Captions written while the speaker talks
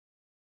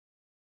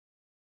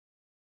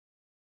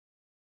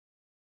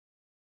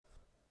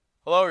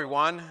Hello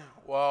everyone.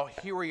 Well,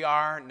 here we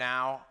are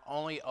now,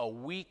 only a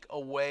week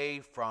away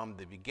from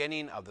the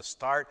beginning of the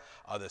start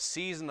of the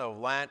season of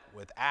Lent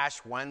with Ash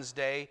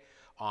Wednesday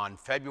on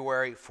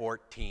February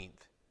 14th.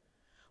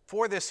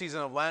 For this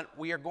season of Lent,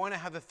 we are going to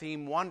have the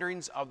theme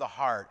Wanderings of the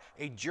Heart,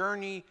 a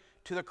journey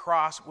to the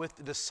cross with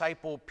the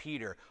disciple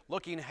Peter,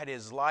 looking at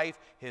his life,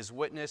 his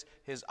witness,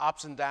 his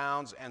ups and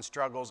downs and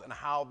struggles, and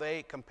how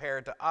they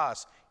compare to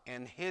us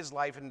and his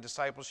life in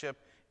discipleship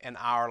and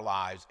our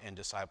lives in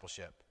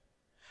discipleship.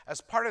 As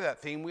part of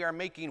that theme, we are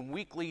making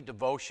weekly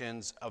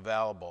devotions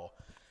available.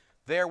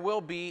 There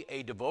will be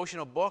a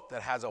devotional book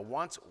that has a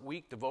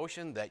once-a-week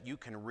devotion that you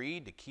can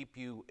read to keep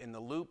you in the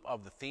loop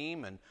of the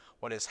theme and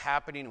what is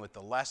happening with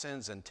the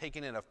lessons and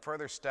taking it a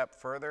further step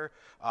further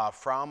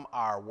from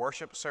our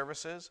worship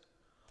services.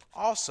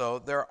 Also,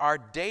 there are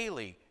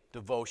daily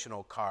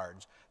devotional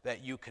cards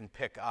that you can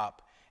pick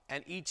up.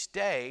 And each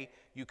day,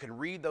 you can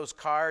read those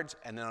cards,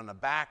 and then on the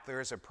back,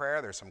 there is a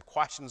prayer. There's some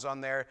questions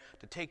on there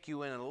to take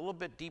you in a little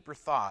bit deeper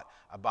thought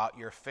about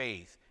your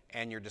faith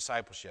and your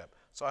discipleship.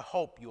 So I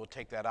hope you will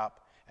take that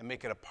up and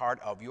make it a part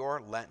of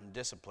your Lenten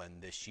discipline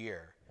this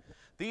year.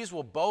 These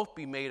will both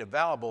be made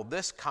available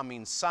this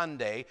coming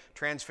Sunday,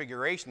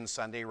 Transfiguration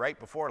Sunday, right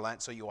before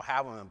Lent, so you will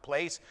have them in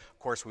place. Of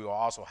course, we will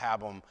also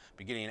have them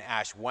beginning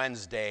Ash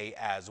Wednesday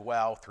as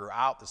well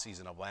throughout the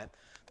season of Lent.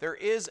 There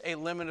is a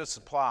limited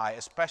supply,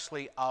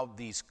 especially of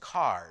these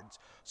cards.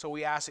 So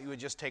we ask that you would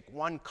just take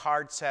one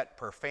card set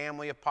per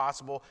family if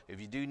possible. If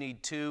you do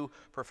need two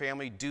per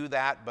family, do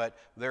that, but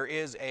there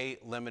is a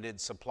limited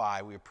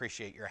supply. We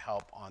appreciate your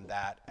help on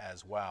that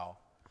as well.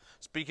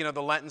 Speaking of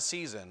the Lenten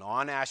season,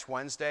 on Ash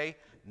Wednesday,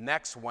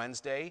 next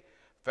Wednesday,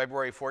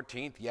 February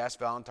 14th, yes,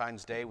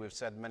 Valentine's Day, we've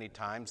said many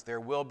times,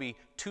 there will be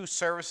two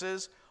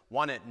services,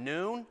 one at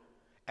noon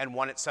and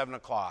one at 7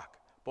 o'clock.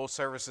 Both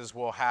services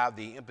will have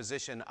the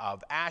imposition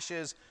of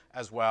ashes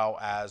as well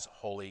as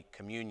Holy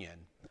Communion.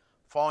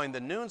 Following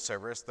the noon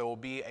service, there will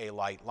be a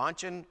light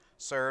luncheon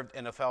served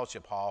in a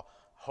fellowship hall.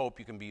 Hope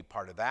you can be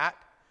part of that.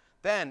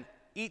 Then,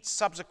 each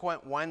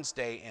subsequent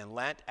Wednesday in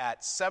Lent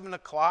at 7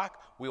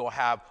 o'clock, we will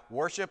have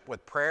worship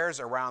with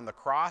prayers around the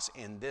cross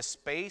in this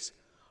space.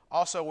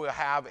 Also, we'll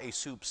have a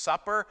soup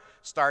supper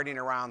starting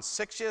around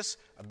 6ish,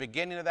 a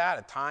beginning of that,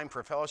 a time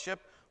for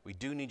fellowship. We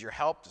do need your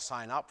help to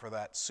sign up for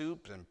that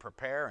soup and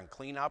prepare and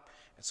clean up.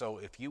 And so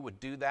if you would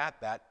do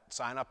that, that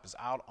sign up is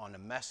out on the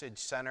message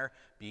center.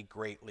 Be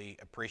greatly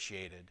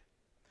appreciated.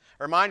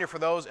 A reminder for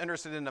those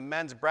interested in the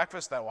men's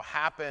breakfast that will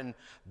happen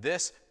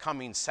this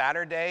coming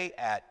Saturday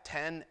at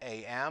 10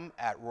 a.m.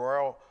 at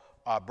Royal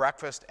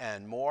Breakfast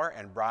and More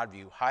in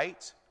Broadview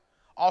Heights.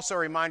 Also a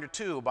reminder,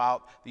 too,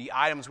 about the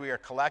items we are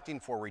collecting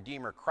for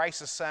Redeemer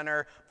Crisis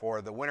Center,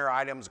 for the winter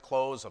items,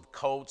 clothes of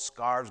coats,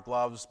 scarves,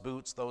 gloves,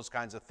 boots, those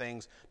kinds of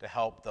things to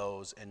help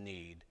those in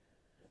need.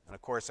 And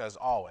of course, as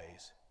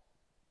always,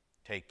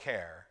 take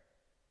care,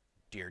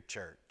 dear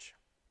church.